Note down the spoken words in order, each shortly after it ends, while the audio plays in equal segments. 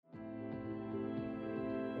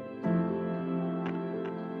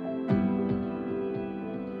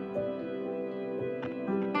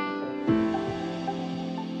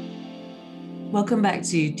Welcome back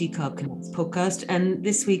to Decarb Connect's podcast. And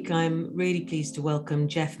this week, I'm really pleased to welcome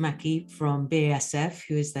Jeff Mackie from BASF,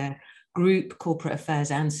 who is their Group Corporate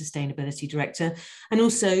Affairs and Sustainability Director, and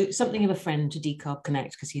also something of a friend to Decarb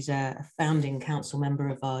Connect because he's a founding council member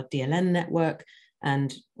of our DLN network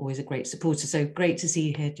and always a great supporter. So great to see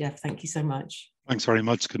you here, Jeff. Thank you so much. Thanks very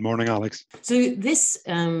much. Good morning, Alex. So this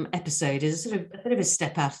episode is sort of a bit of a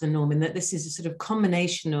step out of the norm in that this is a sort of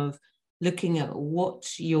combination of looking at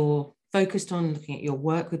what you're focused on, looking at your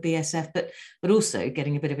work with BASF, but also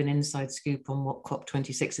getting a bit of an inside scoop on what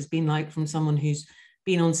COP26 has been like from someone who's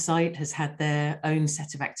been on site, has had their own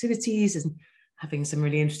set of activities and having some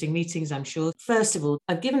really interesting meetings, I'm sure. First of all,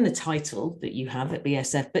 I've given the title that you have at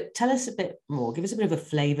BASF, but tell us a bit more, give us a bit of a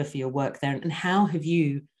flavour for your work there, and how have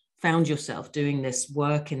you found yourself doing this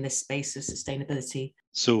work in this space of sustainability?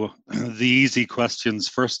 So the easy questions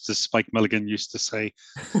first, as Spike Milligan used to say.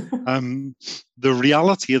 The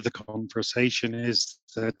reality of the conversation is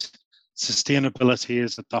that sustainability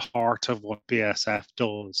is at the heart of what BASF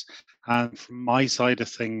does. And from my side of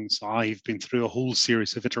things, I've been through a whole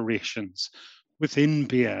series of iterations within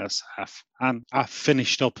BASF, and I've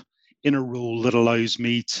finished up in a role that allows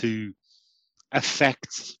me to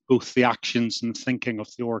affect both the actions and thinking of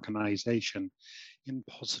the organization in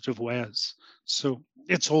positive ways. So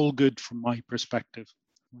it's all good from my perspective.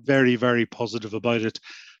 Very, very positive about it.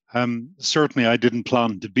 Certainly, I didn't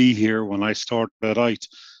plan to be here when I started out.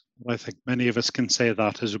 But I think many of us can say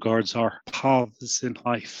that as regards our paths in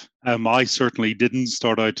life. I certainly didn't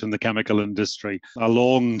start out in the chemical industry. A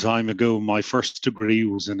long time ago, my first degree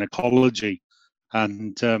was in ecology,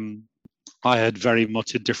 and I had very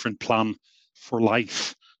much a different plan for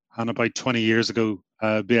life. And about 20 years ago,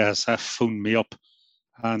 BASF phoned me up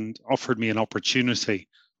and offered me an opportunity,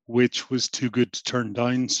 which was too good to turn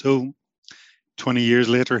down. So 20 years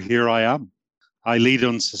later, here I am. I lead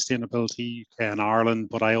on sustainability UK and Ireland,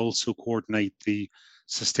 but I also coordinate the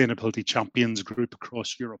Sustainability Champions Group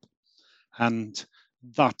across Europe. And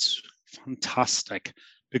that's fantastic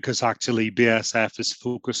because actually BASF is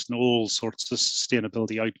focused on all sorts of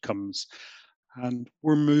sustainability outcomes. And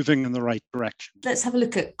we're moving in the right direction. Let's have a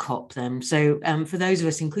look at COP then. So for those of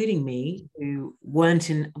us, including me, who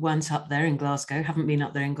weren't up there in Glasgow, haven't been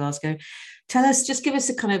up there in Glasgow, tell us, just give us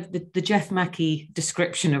a kind of the Jeff Mackie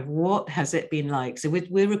description of what has it been like. So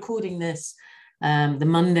we're recording this the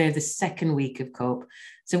Monday of the second week of COP.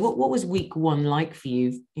 So what was week one like for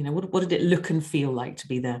you? You know, what did it look and feel like to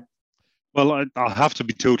be there? Well, I'll have to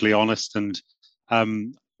be totally honest. And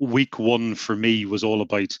week one for me was all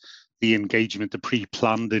about the engagement, the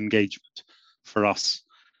pre-planned engagement for us.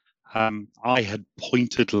 I had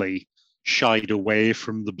pointedly shied away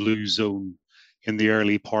from the blue zone in the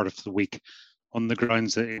early part of the week on the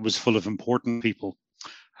grounds that it was full of important people.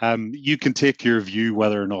 You can take your view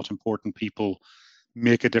whether or not important people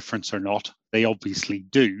make a difference or not. They obviously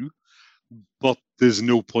do, but there's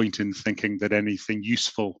no point in thinking that anything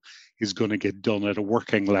useful is going to get done at a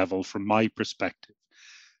working level from my perspective.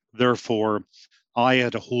 Therefore, I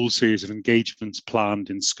had a whole series of engagements planned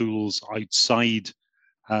in schools outside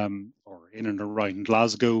or in and around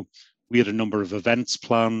Glasgow. We had a number of events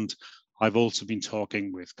planned. I've also been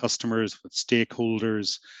talking with customers, with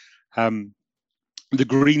stakeholders. The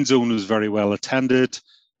green zone was very well attended.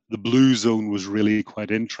 The blue zone was really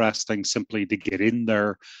quite interesting simply to get in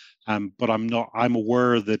there. But I'm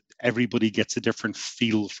aware that everybody gets a different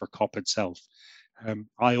feel for COP itself.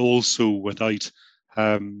 I also went out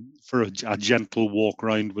for a gentle walk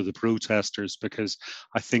around with the protesters because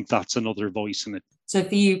I think that's another voice in it. So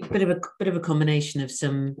for you, bit of a combination of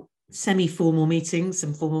some semi-formal meetings,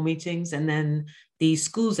 some formal meetings, and then the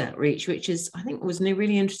schools outreach, which is, I think, was a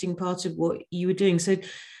really interesting part of what you were doing. So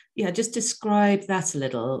yeah, just describe that a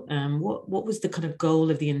little. What was the kind of goal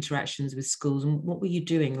of the interactions with schools, and what were you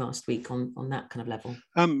doing last week on that kind of level?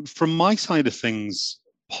 From my side of things,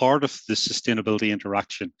 part of the sustainability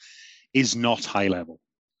interaction is not high level.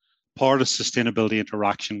 Part of sustainability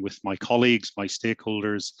interaction with my colleagues, my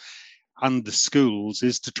stakeholders, and the schools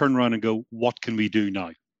is to turn around and go, what can we do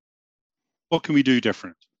now? What can we do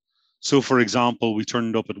different? So, for example, we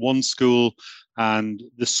turned up at one school and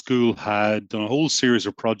the school had done a whole series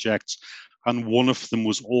of projects, and one of them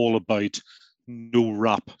was all about no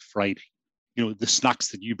wrap Friday. You know, the snacks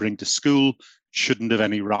that you bring to school shouldn't have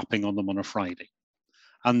any wrapping on them on a Friday.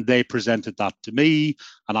 And they presented that to me,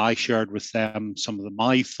 and I shared with them some of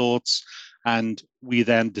my thoughts. And we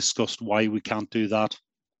then discussed why we can't do that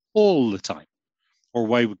all the time, or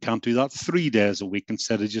why we can't do that 3 days a week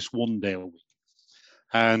instead of just 1 day a week.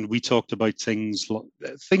 And we talked about things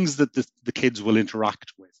that the kids will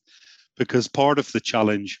interact with, because part of the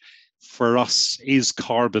challenge for us is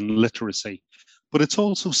carbon literacy. but it's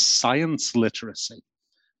also science literacy.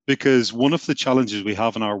 Because one of the challenges we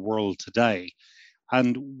have in our world today,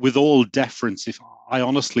 and with all deference, if I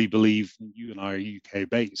honestly believe you and I are UK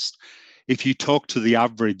based, if you talk to the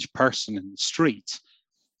average person in the street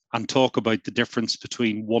and talk about the difference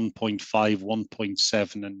between 1.5,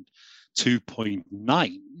 1.7, and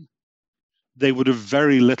 2.9, they would have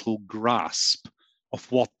very little grasp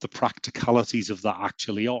of what the practicalities of that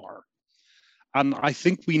actually are. And I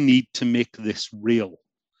think we need to make this real.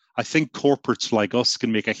 I think corporates like us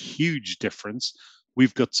can make a huge difference.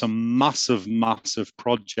 We've got some massive, massive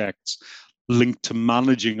projects linked to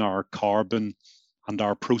managing our carbon and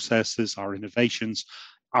our processes, our innovations,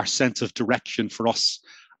 our sense of direction for us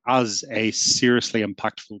as a seriously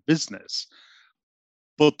impactful business.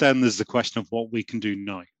 But then there's the question of what we can do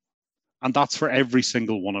now. And that's for every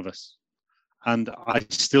single one of us. And I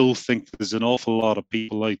still think there's an awful lot of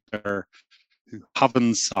people out there who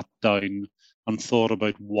haven't sat down and thought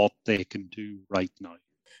about what they can do right now.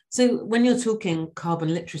 So when you're talking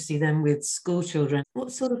carbon literacy then with school children,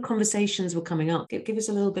 what sort of conversations were coming up? Give us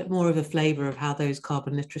a little bit more of a flavour of how those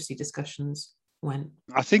carbon literacy discussions went.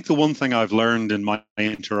 I think the one thing I've learned in my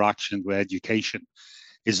interaction with education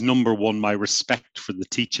is, number one, my respect for the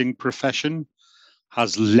teaching profession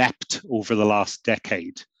has leapt over the last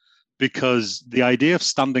decade, because the idea of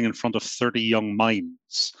standing in front of 30 young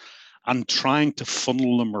minds and trying to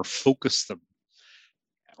funnel them or focus them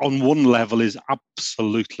on one level is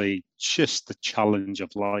absolutely just the challenge of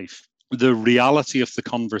life. The reality of the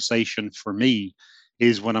conversation for me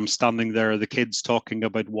is when I'm standing there, the kids talking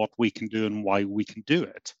about what we can do and why we can do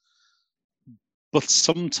it. But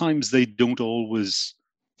sometimes they don't always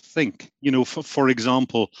think, for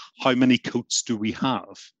example, how many coats do we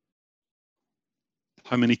have?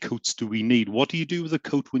 How many coats do we need? What do you do with a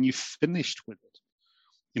coat when you've finished with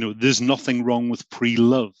it? There's nothing wrong with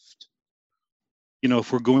pre-loved.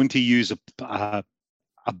 If we're going to use a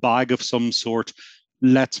bag of some sort,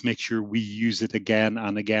 let's make sure we use it again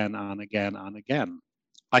and again and again and again.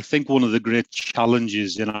 I think one of the great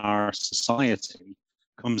challenges in our society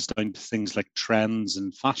comes down to things like trends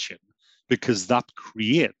and fashion, because that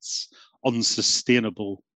creates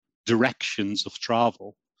unsustainable directions of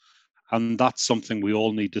travel. And that's something we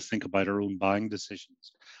all need to think about our own buying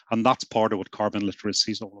decisions. And that's part of what carbon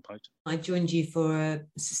literacy is all about. I joined you for a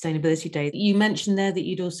sustainability day. You mentioned there that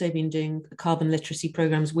you'd also been doing carbon literacy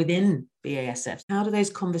programs within BASF. How do those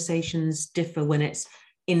conversations differ when it's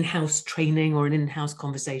in-house training or an in-house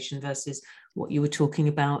conversation versus what you were talking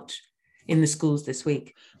about in the schools this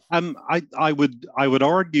week? I would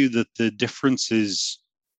argue that the differences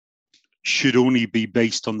should only be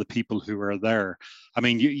based on the people who are there. I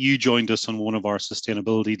mean, you joined us on one of our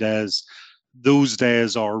sustainability days. Those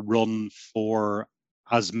days are run for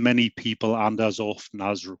as many people and as often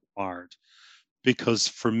as required, because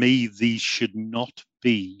for me, these should not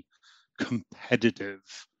be competitive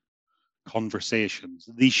conversations.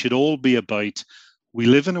 These should all be about, we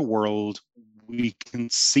live in a world, we can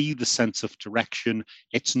see the sense of direction.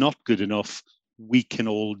 It's not good enough. We can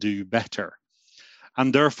all do better.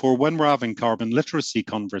 And therefore, when we're having carbon literacy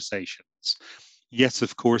conversations, yes,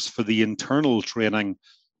 of course, for the internal training,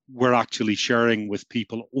 we're actually sharing with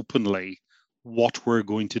people openly what we're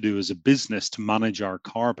going to do as a business to manage our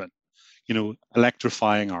carbon,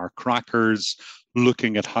 electrifying our crackers,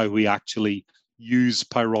 looking at how we actually use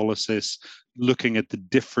pyrolysis, looking at the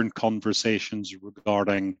different conversations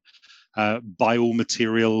regarding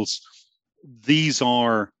biomaterials. These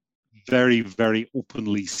are very, very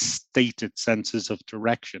openly stated senses of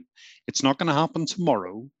direction. It's not going to happen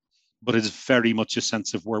tomorrow, but it's very much a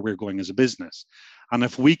sense of where we're going as a business. And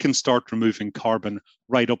if we can start removing carbon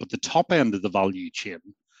right up at the top end of the value chain,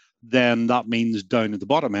 then that means down at the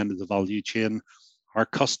bottom end of the value chain, our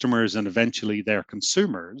customers and eventually their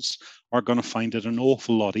consumers are going to find it an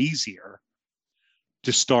awful lot easier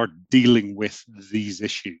to start dealing with these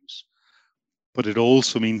issues. But it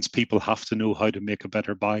also means people have to know how to make a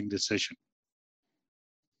better buying decision.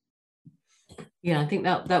 Yeah, I think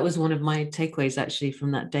that was one of my takeaways actually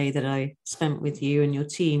from that day that I spent with you and your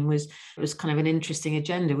team. It was kind of an interesting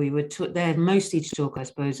agenda. We were there mostly to talk, I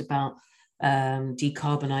suppose, about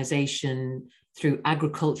decarbonisation through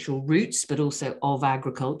agricultural routes, but also of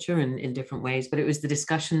agriculture in different ways. But it was the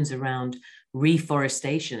discussions around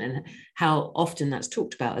reforestation and how often that's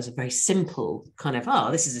talked about as a very simple kind of,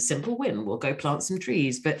 this is a simple win, we'll go plant some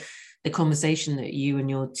trees. But the conversation that you and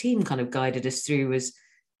your team kind of guided us through was,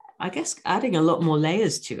 I guess, adding a lot more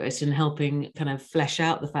layers to it and helping kind of flesh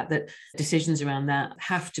out the fact that decisions around that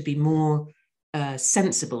have to be more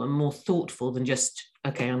sensible and more thoughtful than just,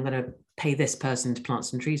 okay, I'm going to pay this person to plant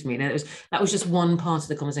some trees for me. And that was just one part of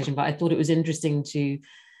the conversation, but I thought it was interesting to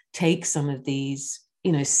take some of these,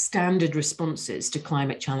 standard responses to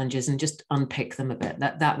climate challenges and just unpick them a bit.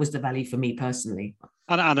 That was the value for me personally.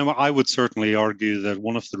 And I would certainly argue that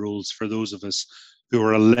one of the rules for those of us who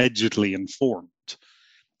are allegedly informed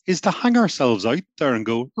is to hang ourselves out there and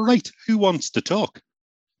go, right, who wants to talk?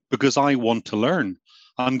 Because I want to learn.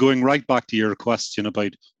 I'm going right back to your question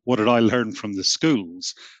about what did I learn from the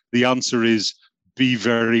schools? The answer is be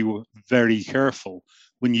very, very careful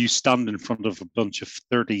when you stand in front of a bunch of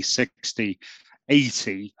 30, 60,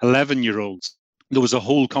 80, 11-year-olds. There was a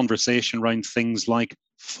whole conversation around things like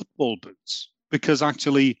football boots, because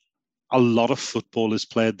actually a lot of football is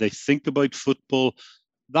played. They think about football.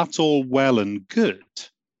 That's all well and good.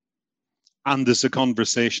 And there's a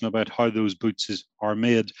conversation about how those boots are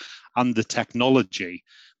made and the technology.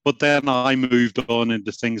 But then I moved on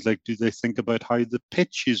into things like, do they think about how the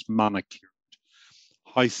pitch is manicured,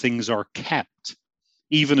 how things are kept,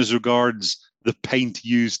 even as regards the paint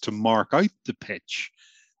used to mark out the pitch?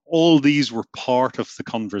 All these were part of the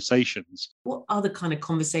conversations. What other kind of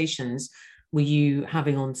conversations were you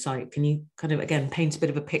having on site? Can you kind of, again, paint a bit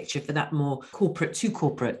of a picture for that more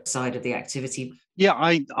corporate side of the activity? Yeah,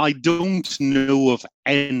 I don't know of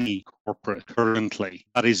any corporate currently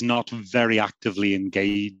that is not very actively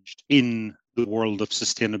engaged in the world of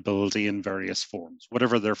sustainability in various forms,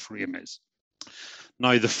 whatever their frame is.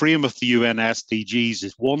 Now, the frame of the UN SDGs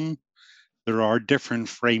is one. There are different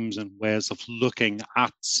frames and ways of looking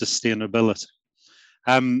at sustainability.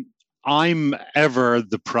 I'm ever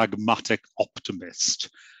the pragmatic optimist,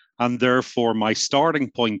 and therefore my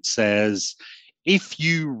starting point says, if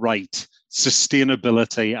you write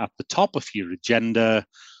sustainability at the top of your agenda,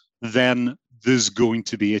 then there's going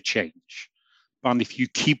to be a change. And if you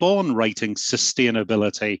keep on writing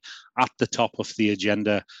sustainability at the top of the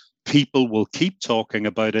agenda, people will keep talking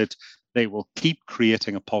about it. They will keep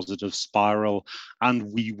creating a positive spiral,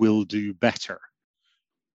 and we will do better.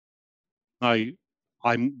 Now,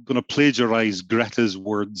 I'm going to plagiarize Greta's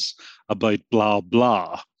words about blah,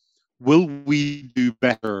 blah. Will we do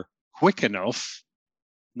better quick enough?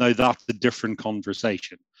 Now, that's a different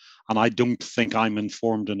conversation. And I don't think I'm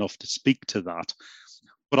informed enough to speak to that.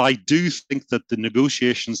 But I do think that the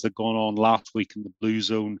negotiations that gone on last week in the Blue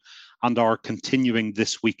Zone and are continuing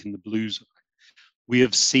this week in the Blue Zone, we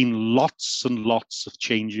have seen lots and lots of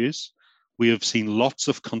changes. We have seen lots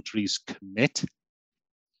of countries commit.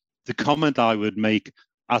 The comment I would make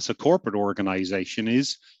as a corporate organization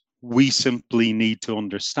is we simply need to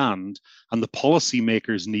understand, and the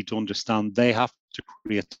policymakers need to understand, they have to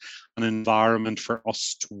create an environment for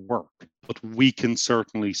us to work. But we can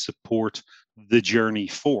certainly support the journey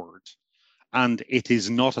forward. And it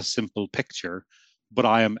is not a simple picture, but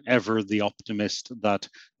I am ever the optimist that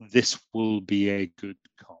this will be a good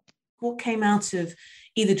COP. What came out of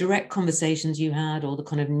either direct conversations you had or the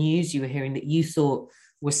kind of news you were hearing that you thought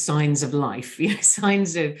were signs of life,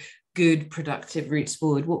 signs of good, productive routes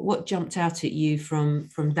forward? What jumped out at you from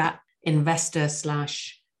that investor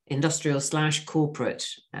 / industrial / corporate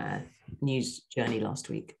news journey last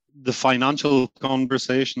week? The financial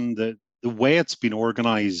conversation, the way it's been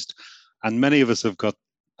organized, and many of us have got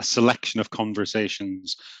a selection of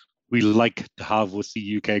conversations we like to have with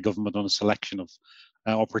the UK government on a selection of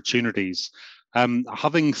opportunities.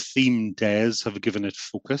 Having themed days have given it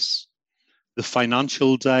focus. The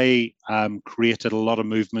financial day created a lot of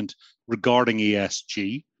movement regarding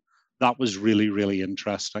ESG. That was really, really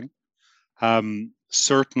interesting.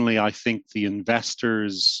 Certainly, I think the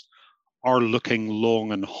investors are looking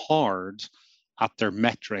long and hard at their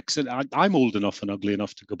metrics. And I'm old enough and ugly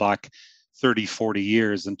enough to go back 30, 40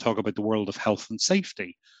 years and talk about the world of health and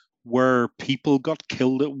safety, where people got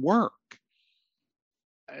killed at work.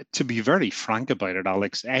 To be very frank about it,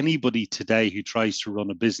 Alex, anybody today who tries to run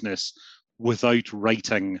a business without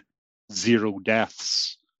writing 0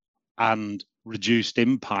 deaths and reduced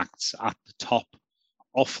impacts at the top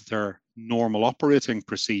of their normal operating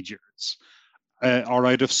procedures are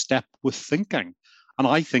out of step with thinking. And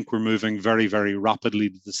I think we're moving very, very rapidly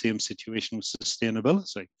to the same situation with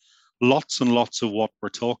sustainability. Lots and lots of what we're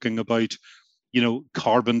talking about,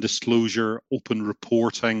 carbon disclosure, open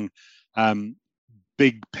reporting,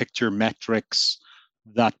 big picture metrics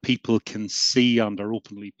that people can see and are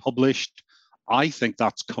openly published. I think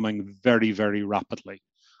that's coming very, very rapidly.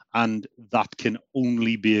 And that can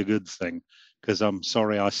only be a good thing, because I'm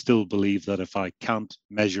sorry, I still believe that if I can't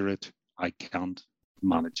measure it, I can't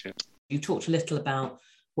manage it. You talked a little about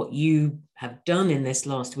what you have done in this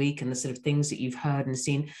last week and the sort of things that you've heard and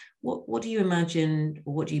seen, what do you imagine,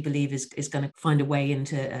 or what do you believe is going to find a way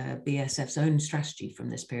into BSF's own strategy from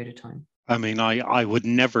this period of time? I mean, I would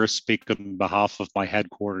never speak on behalf of my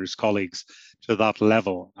headquarters colleagues to that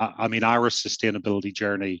level. I mean, our sustainability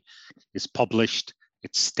journey is published,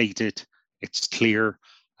 it's stated, it's clear.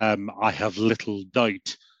 I have little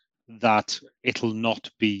doubt that it'll not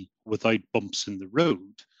be without bumps in the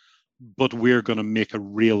road, but we're going to make a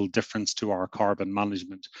real difference to our carbon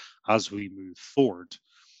management as we move forward.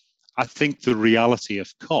 I think the reality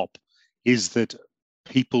of COP is that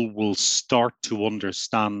people will start to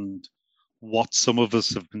understand what some of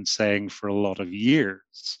us have been saying for a lot of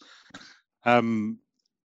years. Though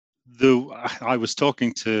I was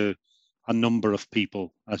talking to a number of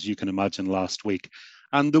people, as you can imagine, last week,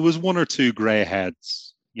 and there was one or two grey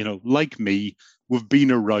heads, you know, like me, we've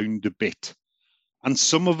been around a bit. And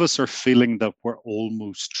some of us are feeling that we're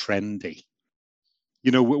almost trendy.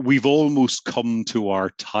 You know, we've almost come to our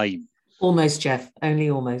time. Almost, Jeff, only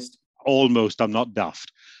almost. Almost, I'm not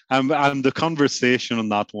daft. And the conversation on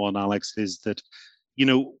that one, Alex, is that, you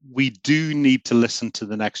know, we do need to listen to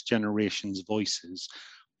the next generation's voices,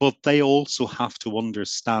 but they also have to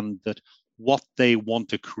understand that what they want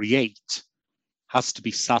to create has to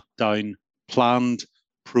be sat down, planned,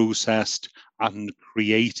 processed, and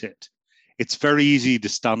created. It's very easy to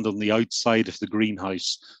stand on the outside of the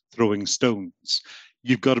greenhouse throwing stones.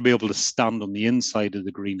 You've got to be able to stand on the inside of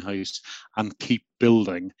the greenhouse and keep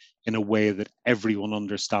building in a way that everyone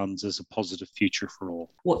understands as a positive future for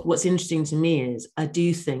all. What's interesting to me is I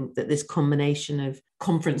do think that this combination of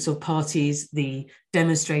conference of parties, the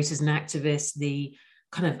demonstrators and activists, the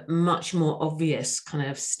kind of much more obvious kind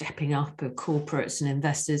of stepping up of corporates and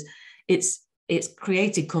investors, it's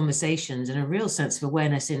created conversations and a real sense of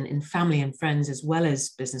awareness in family and friends as well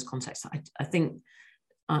as business contexts. I think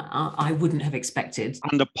I wouldn't have expected.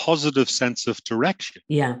 And a positive sense of direction.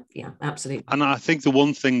 Yeah, absolutely. And I think the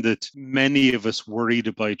one thing that many of us worried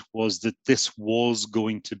about was that this was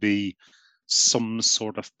going to be some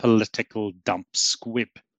sort of political damp squib.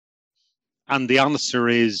 And the answer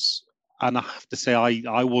is, and I have to say,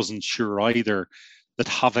 I wasn't sure either that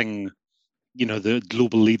having, you know, the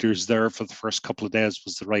global leaders there for the first couple of days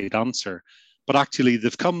was the right answer. But actually,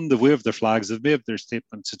 they've waved their flags, they've made their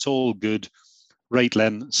statements. It's all good. Right,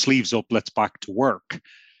 Len, sleeves up, let's back to work.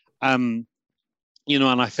 You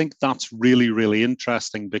know, and I think that's really, really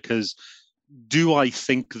interesting, because do I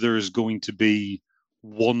think there's going to be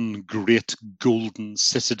one great golden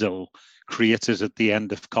citadel created at the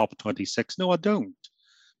end of COP26? No, I don't,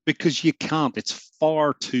 because you can't. It's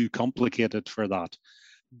far too complicated for that.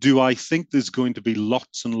 Do I think there's going to be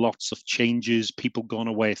lots and lots of changes, people going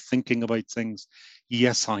away thinking about things?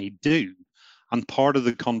 Yes, I do. And part of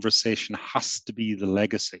the conversation has to be the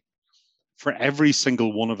legacy. For every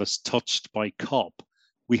single one of us touched by COP,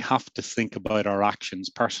 we have to think about our actions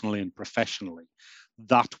personally and professionally.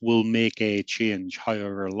 That will make a change,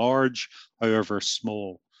 however large, however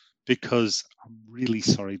small, because I'm really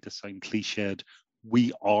sorry to sound cliched,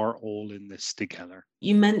 we are all in this together.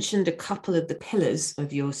 You mentioned a couple of the pillars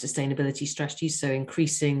of your sustainability strategy, so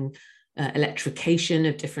increasing electrification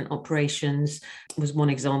of different operations was one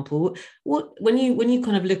example. When you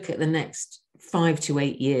kind of look at the next 5 to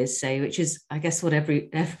 8 years, say, which is, I guess, what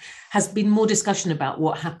has been more discussion about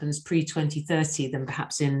what happens pre-2030 than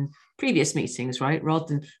perhaps in previous meetings, right? Rather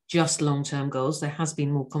than just long-term goals, there has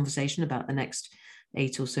been more conversation about the next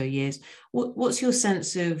 8 or so years. What's your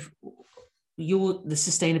sense of the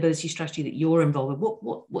sustainability strategy that you're involved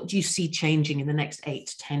with? What do you see changing in the next 8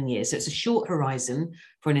 to 10 years? So it's a short horizon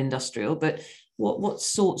for an industrial, but what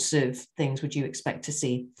sorts of things would you expect to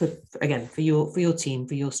see for your team,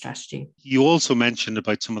 for your strategy? You also mentioned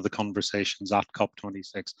about some of the conversations at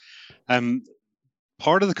COP26.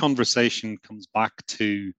 Part of the conversation comes back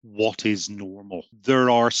to what is normal.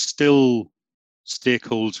 There are still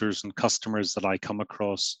stakeholders and customers that I come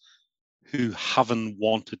across who haven't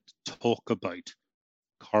wanted to talk about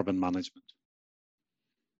carbon management.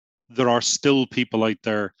 There are still people out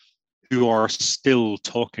there who are still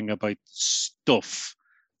talking about stuff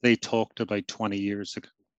they talked about 20 years ago.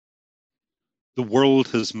 The world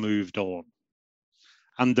has moved on.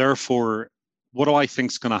 And therefore, what do I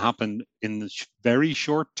think is going to happen in the very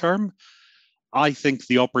short term? I think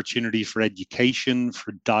the opportunity for education,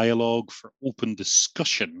 for dialogue, for open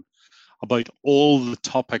discussion about all the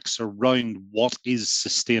topics around what is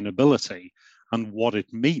sustainability and what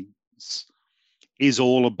it means is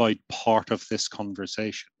all about part of this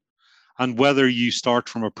conversation. And whether you start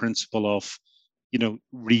from a principle of, you know,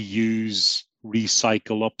 reuse,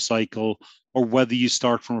 recycle, upcycle, or whether you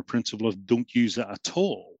start from a principle of don't use it at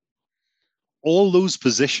all those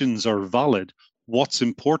positions are valid. What's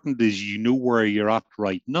important is you know where you're at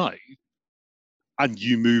right now and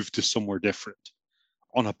you move to somewhere different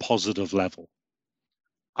on a positive level.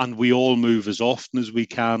 And we all move as often as we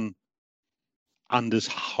can and as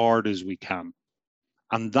hard as we can.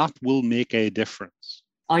 And that will make a difference.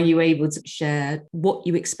 Are you able to share what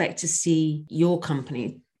you expect to see your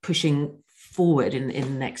company pushing forward in the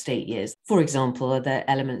next 8 years? For example, are there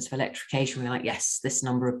elements of electrification where like, yes, this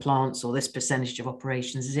number of plants or this percentage of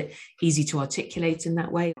operations? Is it easy to articulate in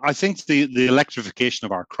that way? I think the electrification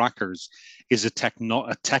of our crackers is a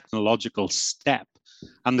technological step.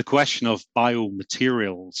 And the question of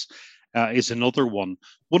biomaterials is another one.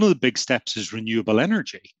 One of the big steps is renewable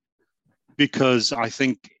energy. Because I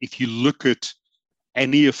think if you look at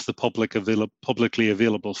any of the publicly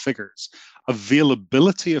available figures,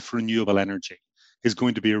 availability of renewable energy is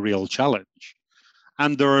going to be a real challenge.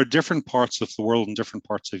 And there are different parts of the world and different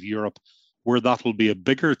parts of Europe where that will be a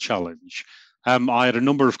bigger challenge. I had a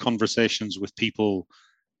number of conversations with people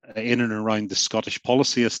in and around the Scottish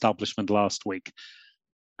policy establishment last week.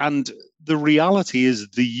 And the reality is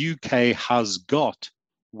the UK has got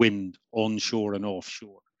wind onshore and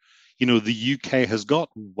offshore. You know, the UK has got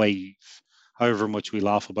wave, however much we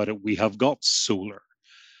laugh about it, we have got solar.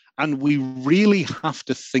 And we really have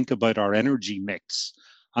to think about our energy mix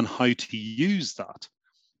and how to use that.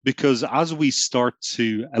 Because as we start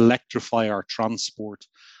to electrify our transport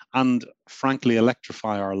and frankly,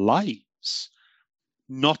 electrify our lives,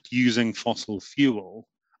 not using fossil fuel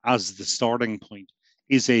as the starting point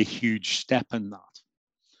is a huge step in that.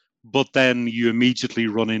 But then you immediately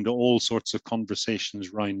run into all sorts of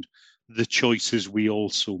conversations around the choices we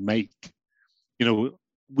also make. You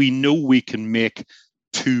know we can make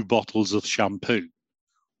 2 bottles of shampoo,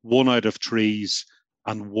 one out of trees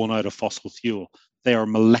and one out of fossil fuel. They are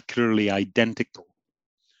molecularly identical.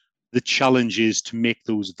 The challenge is to make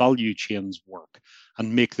those value chains work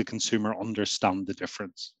and make the consumer understand the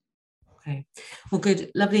difference. Okay. Well,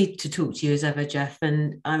 good. Lovely to talk to you as ever, Jeff.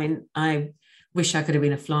 And I mean, I wish I could have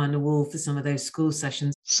been a fly on the wall for some of those school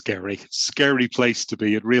sessions. Scary place to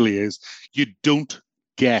be. It really is. You don't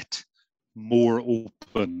get more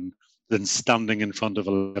open than standing in front of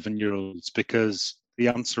 11-year-olds because the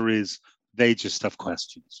answer is they just have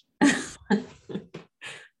questions.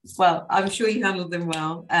 Well, I'm sure you handled them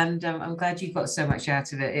well, and I'm glad you got so much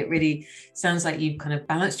out of it. It really sounds like you've kind of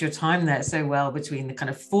balanced your time there so well between the kind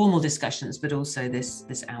of formal discussions, but also this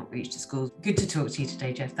outreach to schools. Good to talk to you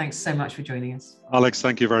today, Jeff. Thanks so much for joining us. Alex,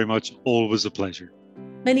 thank you very much. Always a pleasure.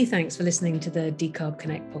 Many thanks for listening to the Decarb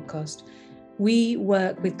Connect podcast. We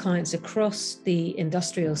work with clients across the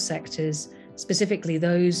industrial sectors, specifically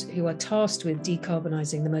those who are tasked with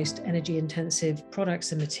decarbonising the most energy-intensive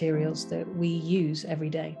products and materials that we use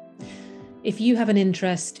every day. If you have an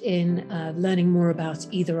interest in learning more about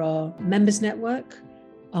either our members network,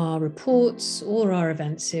 our reports, or our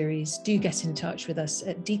event series, do get in touch with us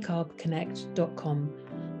at decarbconnect.com.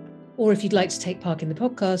 Or if you'd like to take part in the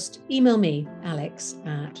podcast, email me, Alex,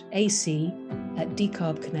 at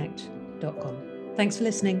ac@decarbconnect.com. Thanks for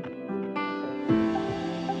listening.